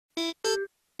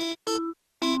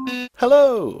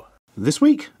Hello! This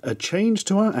week, a change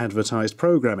to our advertised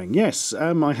programming. Yes,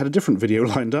 I had a different video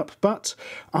lined up, but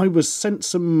I was sent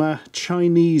some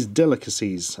Chinese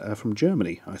delicacies from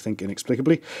Germany, I think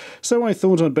inexplicably, so I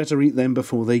thought I'd better eat them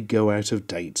before they go out of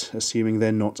date, assuming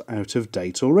they're not out of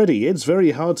date already. It's very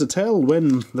hard to tell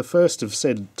when the first of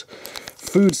said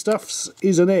foodstuffs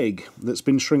is an egg that's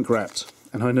been shrink-wrapped,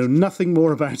 and I know nothing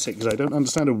more about it because I don't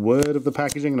understand a word of the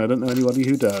packaging and I don't know anybody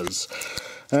who does.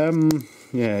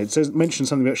 Yeah, it mentions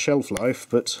something about shelf life,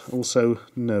 but also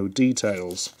no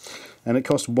details. And it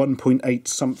cost 1.8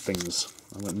 somethings.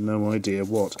 I've got no idea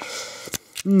what.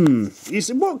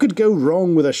 What could go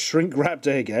wrong with a shrink-wrapped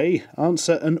egg, eh?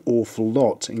 Answer, an awful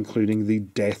lot, including the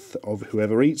death of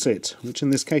whoever eats it, which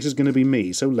in this case is going to be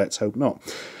me, so let's hope not.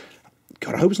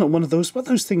 God, I hope it's not one of those, what are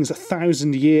those things,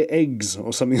 1,000-year eggs,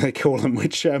 or something they call them,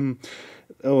 which,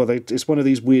 it's one of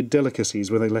these weird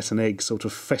delicacies where they let an egg sort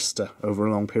of fester over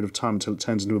a long period of time until it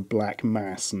turns into a black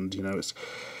mass, and, you know, it's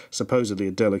supposedly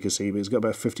a delicacy, but it's got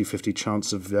about a 50-50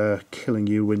 chance of killing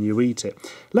you when you eat it.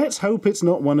 Let's hope it's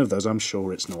not one of those. I'm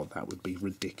sure it's not. That would be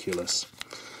ridiculous.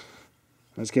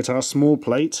 Let's get our small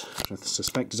plate, which I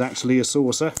suspect is actually a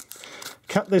saucer.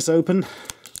 Cut this open.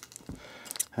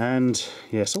 And,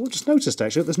 yes, I just noticed,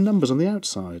 actually, that there's numbers on the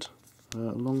outside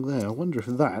along there. I wonder if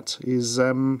that is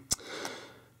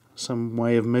some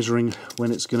way of measuring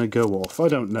when it's going to go off. I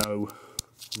don't know.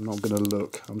 I'm not going to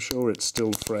look. I'm sure it's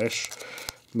still fresh.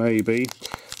 Maybe.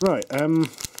 Right, come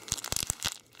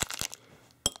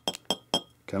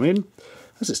in.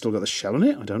 Has it still got the shell on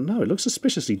it? I don't know. It looks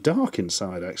suspiciously dark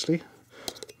inside, actually. A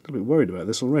little bit worried about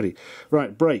this already.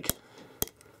 Right, break.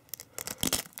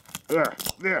 There.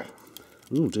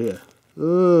 Oh dear.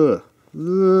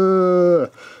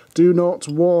 Do not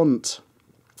want.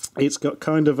 It's got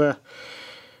kind of a...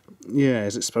 Yeah,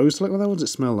 is it supposed to look like that? What does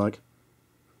it smell like?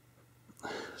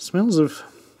 Smells of...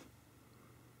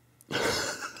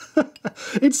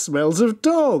 It smells of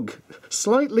dog.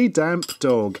 Slightly damp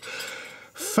dog.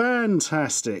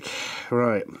 Fantastic.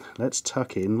 Right, let's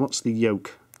tuck in. What's the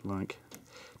yolk like?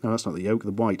 No, that's not the yolk,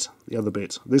 the white. The other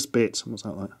bit. This bit. What's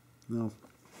that like? No.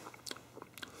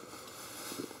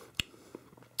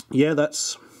 Yeah,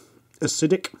 that's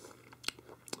acidic,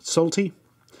 salty,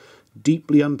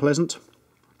 deeply unpleasant.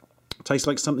 Tastes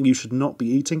like something you should not be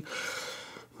eating.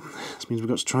 This means we've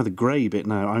got to try the grey bit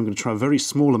now. I'm going to try a very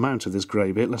small amount of this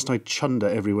grey bit, lest I chunder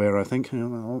everywhere, I think.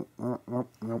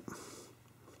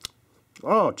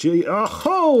 Oh, gee.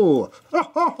 Oh-ho!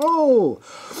 Oh-ho-ho!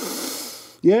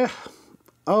 Yeah.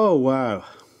 Oh, wow.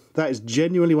 That is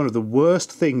genuinely one of the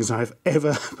worst things I've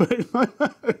ever put in my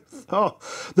mouth. Oh,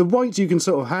 the white you can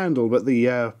sort of handle, but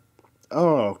the...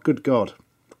 oh, good God.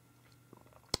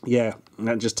 Yeah,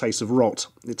 that just tastes of rot.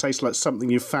 It tastes like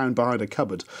something you've found behind a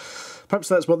cupboard. Perhaps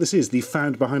that's what this is, the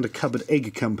found behind a cupboard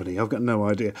egg company. I've got no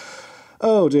idea.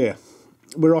 Oh, dear.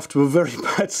 We're off to a very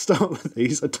bad start with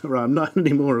these. I'm not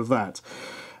any more of that.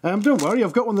 Don't worry,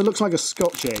 I've got one that looks like a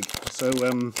Scotch egg, so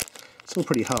it's all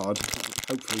pretty hard.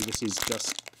 Hopefully this is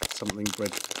just something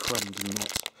bread-crumbed and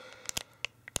not.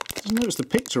 Just notice the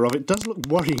picture of it does look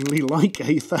worryingly like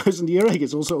a 1,000-year egg.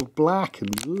 It's all sort of black and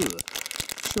ugh.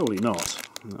 Surely not.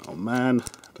 Oh man, I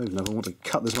don't even know if I want to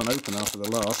cut this one open after the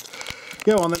last.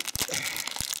 Go on then.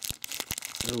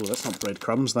 Oh, that's not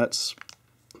breadcrumbs. That's,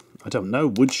 I don't know,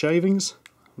 wood shavings.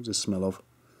 What does it smell of?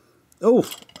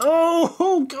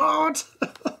 Oh God!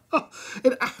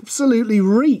 It absolutely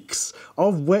reeks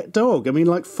of wet dog. I mean,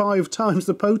 like 5 times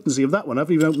the potency of that one. I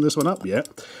haven't even opened this one up yet.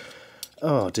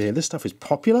 Oh dear, this stuff is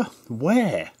popular?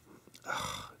 Where?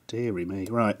 Oh, dearie me.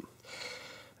 Right.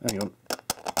 Hang on.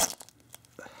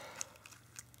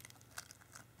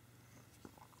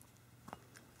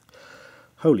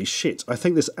 Holy shit, I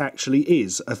think this actually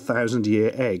is a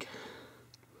 1,000-year egg.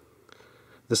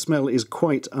 The smell is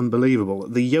quite unbelievable.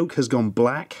 The yolk has gone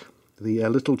black. The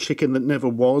little chicken that never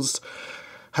was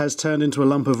has turned into a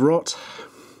lump of rot.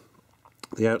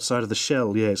 The outside of the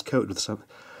shell, yeah, is coated with something.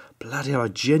 Bloody hell, I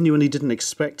genuinely didn't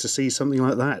expect to see something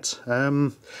like that.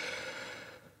 I'm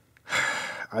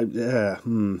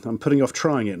putting off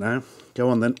trying it now. Go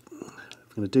on then.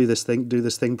 I'm going to do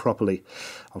this thing properly.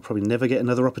 I'll probably never get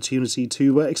another opportunity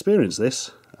to experience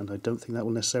this, and I don't think that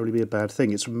will necessarily be a bad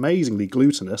thing. It's amazingly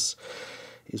glutinous.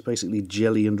 It's basically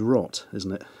jelly and rot,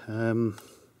 isn't it?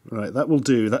 Right, that will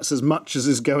do. That's as much as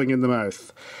is going in the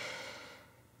mouth.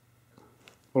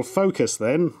 Well, focus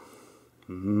then.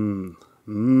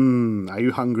 Are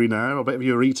you hungry now? I bet if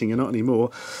you're eating, you're not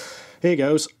anymore. Here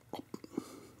goes.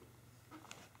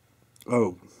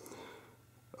 Oh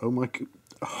my God.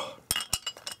 Oh.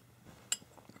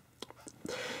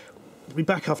 I'll be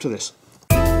back after this.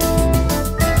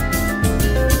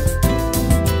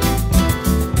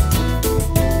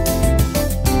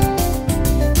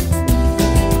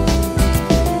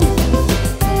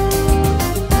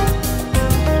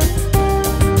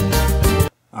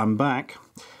 back.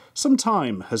 Some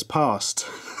time has passed.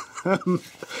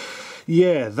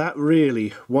 Yeah, that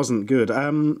really wasn't good.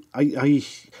 I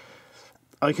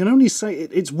can only say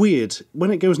it's weird. When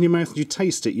it goes in your mouth and you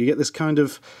taste it, you get this kind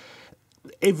of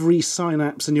every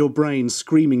synapse in your brain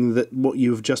screaming that what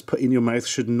you've just put in your mouth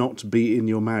should not be in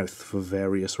your mouth for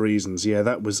various reasons. Yeah,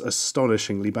 that was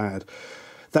astonishingly bad.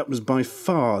 That was by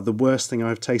far the worst thing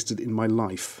I've tasted in my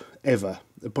life, ever.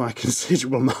 By a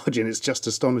considerable margin. It's just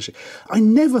astonishing. I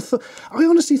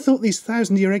honestly thought these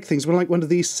 1,000-year egg things were like one of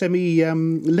these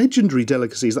semi-legendary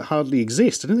delicacies that hardly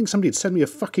exist. I didn't think somebody would send me a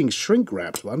fucking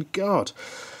shrink-wrapped one. God,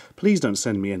 please don't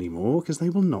send me any more, because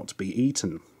they will not be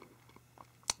eaten.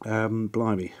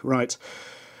 Blimey. Right,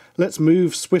 let's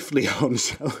move swiftly on,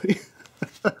 shall we?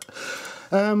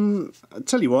 I'll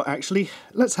tell you what, actually,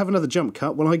 let's have another jump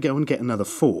cut while I go and get another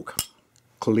fork.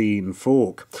 Clean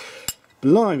fork.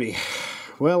 Blimey.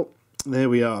 Well, there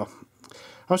we are.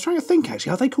 I was trying to think,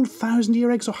 actually, are they called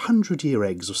 1,000-year eggs or 100-year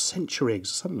eggs or century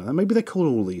eggs or something like that? Maybe they're called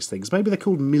all these things. Maybe they're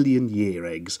called million-year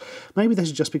eggs. Maybe they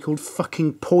should just be called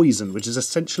fucking poison, which is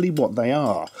essentially what they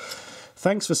are.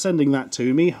 Thanks for sending that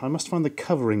to me. I must find the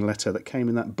covering letter that came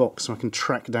in that box so I can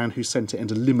track down who sent it and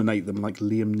eliminate them like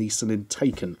Liam Neeson in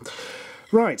Taken.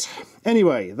 Right,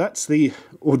 anyway, that's the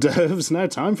hors d'oeuvres. Now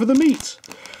time for the meat.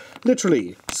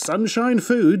 Literally, Sunshine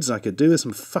Foods, I could do with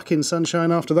some fucking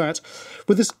sunshine after that,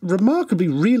 with this remarkably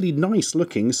really nice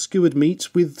looking skewered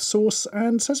meat with sauce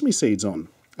and sesame seeds on.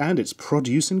 And it's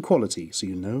produce in quality, so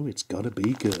you know it's gotta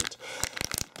be good.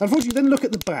 Unfortunately, then look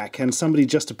at the back and somebody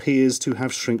just appears to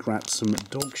have shrink wrapped some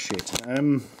dog shit. Never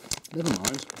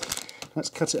mind. Let's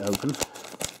cut it open.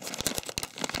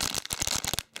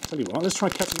 Tell you what, let's try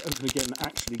cutting it open again and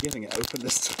actually getting it open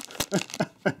this time.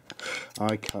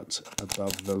 I cut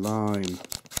above the line.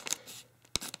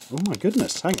 Oh my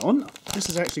goodness, hang on. This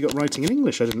has actually got writing in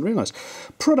English, I didn't realise.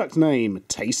 Product name,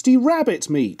 Tasty Rabbit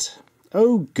Meat.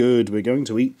 Oh good, we're going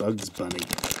to eat Bugs Bunny.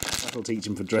 That'll teach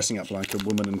him for dressing up like a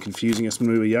woman and confusing us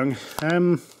when we were young.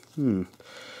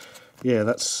 Yeah,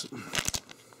 that's...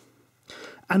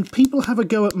 And people have a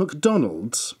go at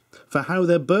McDonald's for how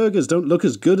their burgers don't look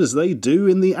as good as they do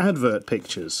in the advert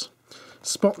pictures.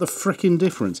 Spot the frickin'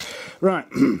 difference. Right,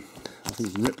 I think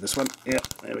we can rip this one. Yeah,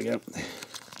 there we go.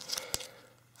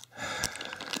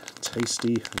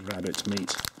 Tasty rabbit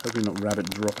meat. Hopefully not rabbit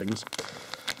droppings.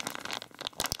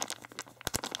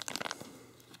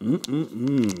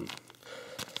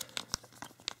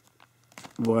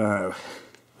 Wow.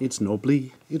 It's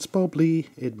knobbly, it's bobbly,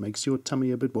 it makes your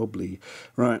tummy a bit wobbly.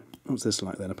 Right, what's this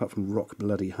like then, apart from rock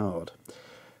bloody hard?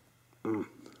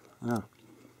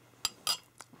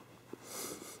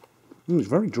 It's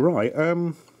very dry.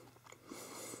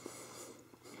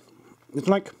 It's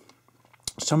like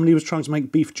somebody was trying to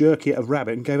make beef jerky out of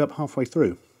rabbit and gave up halfway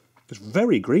through. It's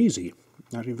very greasy,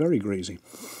 actually very greasy.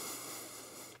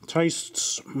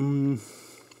 Tastes...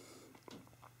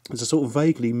 It's a sort of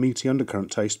vaguely meaty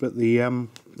undercurrent taste, but there's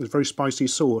very spicy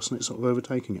sauce and it's sort of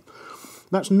overtaking it.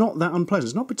 That's not that unpleasant.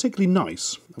 It's not particularly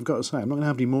nice, I've got to say. I'm not going to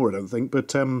have any more, I don't think,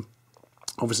 but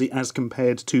obviously as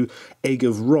compared to egg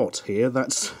of rot here,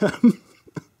 that's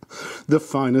the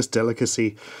finest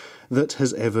delicacy that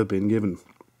has ever been given.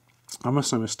 I must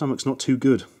say my stomach's not too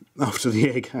good after the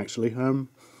egg, actually.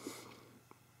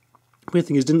 Weird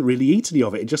thing is, I didn't really eat any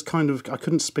of it. It just kind of, I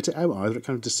couldn't spit it out either. It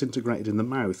kind of disintegrated in the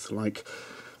mouth like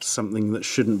something that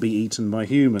shouldn't be eaten by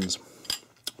humans.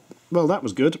 Well, that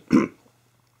was good.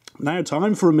 Now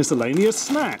time for a miscellaneous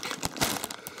snack.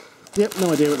 Yep,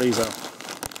 no idea what these are.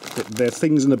 They're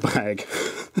things in a bag.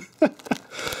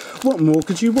 What more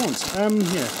could you want?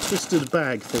 Yeah, twisted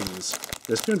bag things.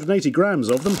 There's 280 grams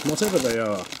of them, whatever they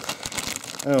are.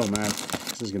 Oh man,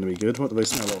 this is going to be good. What do they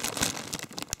smell of?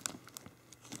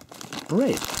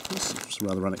 Bread. That's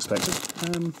rather unexpected.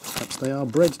 Perhaps they are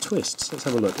bread twists. Let's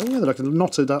have a look. Oh yeah, they're like a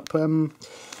knotted up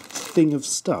thing of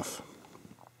stuff.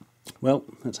 Well,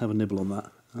 let's have a nibble on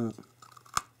that.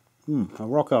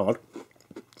 Rock hard.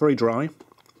 Very dry.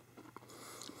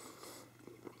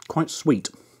 Quite sweet.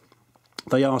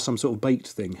 They are some sort of baked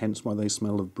thing, hence why they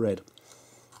smell of bread.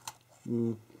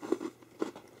 No,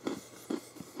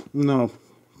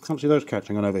 can't see those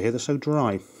catching on over here. They're so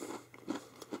dry.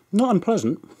 Not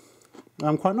unpleasant.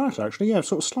 Quite nice actually, yeah,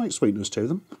 sort of slight sweetness to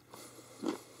them.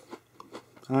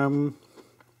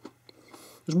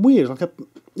 It's weird,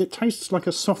 it tastes like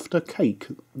a softer cake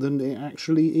than it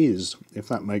actually is, if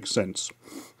that makes sense.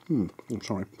 I'm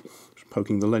sorry, just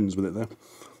poking the lens with it there.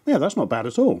 Yeah, that's not bad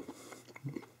at all.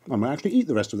 I might actually eat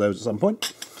the rest of those at some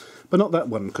point, but not that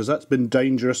one, because that's been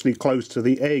dangerously close to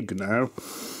the egg now.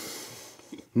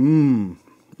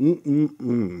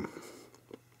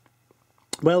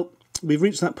 Well, we've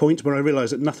reached that point where I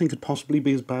realise that nothing could possibly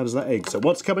be as bad as that egg. So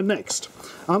what's coming next?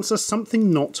 Answer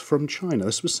something not from China.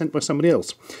 This was sent by somebody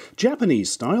else.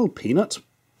 Japanese style peanut,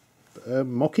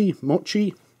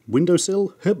 mochi,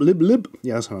 windowsill, lib.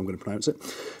 Yeah, that's how I'm going to pronounce it.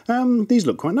 These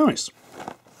look quite nice.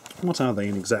 What are they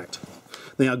in exact?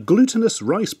 They are glutinous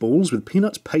rice balls with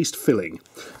peanut paste filling.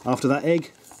 After that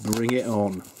egg, bring it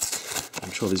on.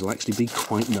 I'm sure these will actually be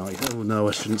quite nice. Oh no,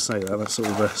 I shouldn't say that. That's sort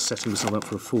of setting myself up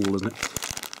for a fool, isn't it?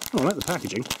 Oh, I like the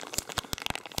packaging.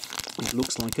 It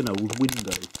looks like an old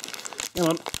window. Come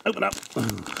on, open up. Oh,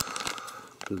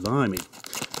 blimey.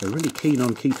 They're really keen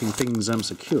on keeping things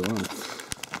secure, aren't they?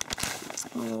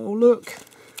 Oh, look.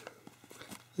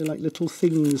 They're like little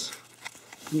things.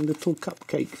 Little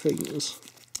cupcake things.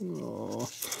 Oh.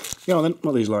 Yeah, then,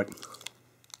 what are these like?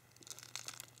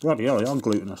 Bloody hell, they are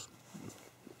glutinous.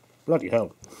 Bloody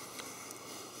hell.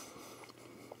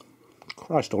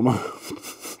 Christ almighty.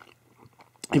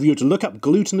 If you were to look up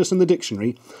glutinous in the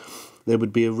dictionary, there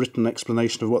would be a written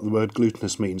explanation of what the word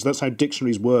glutinous means. That's how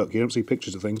dictionaries work. You don't see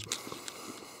pictures of things.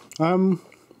 No,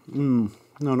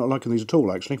 not liking these at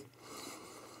all, actually.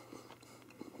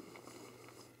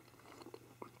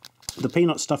 The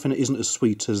peanut stuff in it isn't as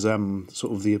sweet as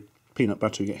sort of the peanut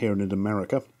butter you get here in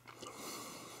America.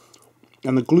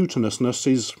 And the glutinousness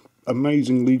is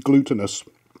amazingly glutinous.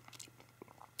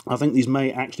 I think these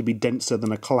may actually be denser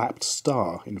than a clapped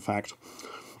star, in fact.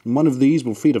 One of these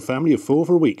will feed a family of 4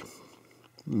 for a week.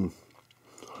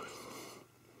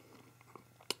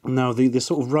 Now, the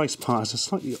sort of rice part has a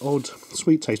slightly odd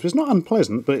sweet taste, but it's not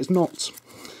unpleasant, but it's not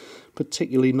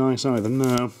particularly nice either,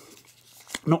 no.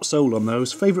 Not sold on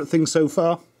those. Favourite thing so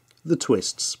far? The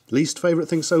twists. Least favourite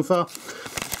thing so far?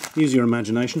 Use your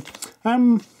imagination.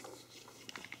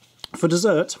 For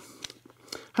dessert,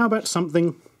 how about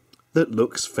something that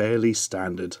looks fairly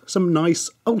standard? Some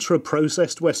nice,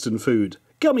 ultra-processed Western food.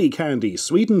 Gummy candy,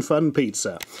 sweet and fun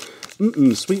pizza.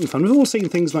 Sweet and fun. We've all seen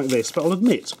things like this, but I'll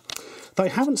admit that I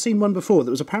haven't seen one before that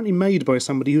was apparently made by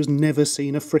somebody who's never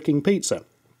seen a fricking pizza.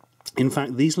 In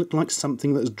fact, these look like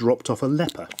something that has dropped off a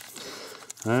leper.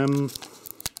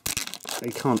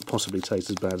 They can't possibly taste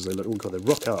as bad as they look. Oh god, they're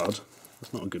rock hard.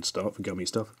 That's not a good start for gummy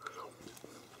stuff.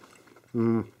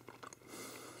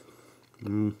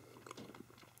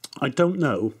 I don't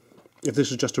know if this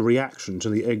is just a reaction to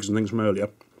the eggs and things from earlier.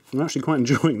 I'm actually quite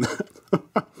enjoying that.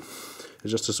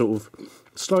 It's just a sort of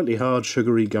slightly hard,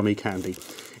 sugary, gummy candy.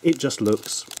 It just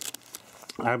looks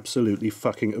absolutely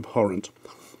fucking abhorrent.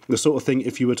 The sort of thing,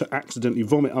 if you were to accidentally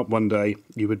vomit up one day,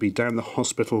 you would be down the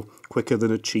hospital quicker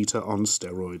than a cheetah on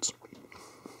steroids.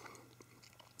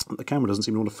 The camera doesn't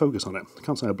seem to want to focus on it. I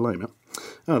can't say I blame it.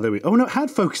 Oh, there we go. Oh no, it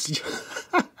had focused.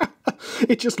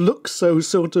 It just looks so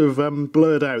sort of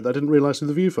blurred out that I didn't realise in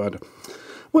the viewfinder.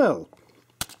 Well,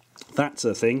 that's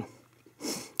a thing.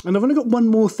 And I've only got one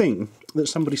more thing that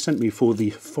somebody sent me for the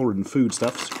foreign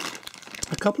foodstuffs.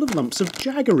 A couple of lumps of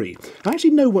jaggery. I actually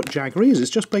know what jaggery is.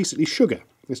 It's just basically sugar.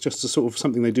 It's just a sort of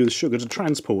something they do with sugar to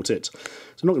transport it. So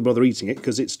I'm not going to bother eating it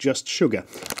because it's just sugar.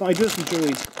 But I did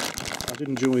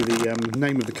enjoy the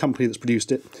name of the company that's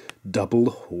produced it. Double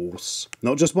Horse.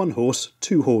 Not just one horse,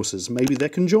 2 horses. Maybe they're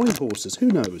conjoined horses. Who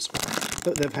knows?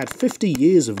 But they've had 50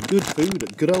 years of good food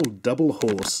at good old Double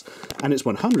Horse. And it's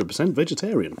 100%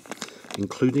 vegetarian,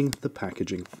 including the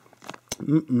packaging.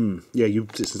 Yeah,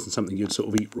 this isn't something you'd sort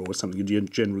of eat raw. It's something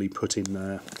you'd generally put in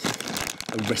a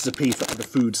recipe for other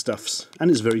foodstuffs.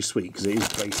 And it's very sweet because it is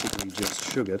basically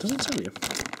just sugar. Does it tell you?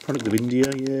 Product of India,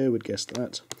 yeah, we'd guess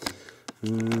that.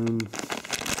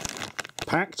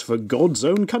 Packed for God's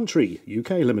own country, UK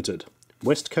Limited.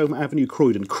 Westcombe Avenue,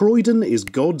 Croydon. Croydon is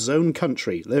God's own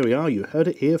country. There we are, you heard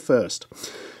it here first.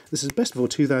 This is best of all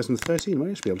 2013. I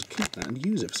might actually be able to keep that and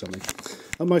use it for something.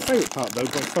 And my favourite part, though,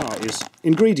 by far, is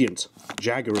ingredient.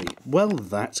 Jaggery. Well,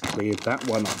 that's cleared that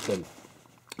one up then.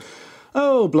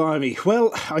 Oh, blimey.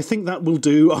 Well, I think that will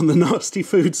do on the nasty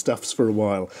foodstuffs for a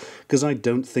while, because I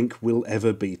don't think we'll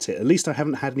ever beat it. At least I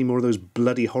haven't had any more of those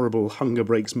bloody horrible Hunger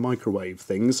Breaks microwave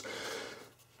things.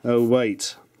 Oh,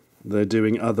 wait. They're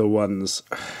doing other ones.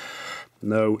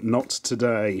 No, not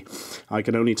today. I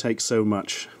can only take so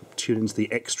much. Tune into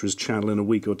the Extras channel in a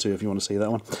week or two if you want to see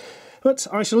that one. But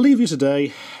I shall leave you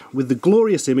today with the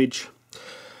glorious image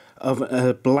of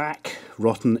a black,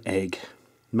 rotten egg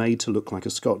made to look like a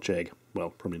Scotch egg.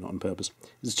 Well, probably not on purpose.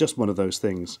 It's just one of those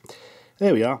things.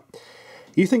 There we are.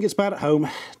 You think it's bad at home,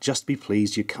 just be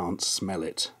pleased you can't smell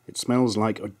it. It smells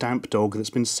like a damp dog that's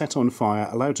been set on fire,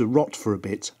 allowed to rot for a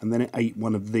bit, and then it ate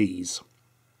one of these.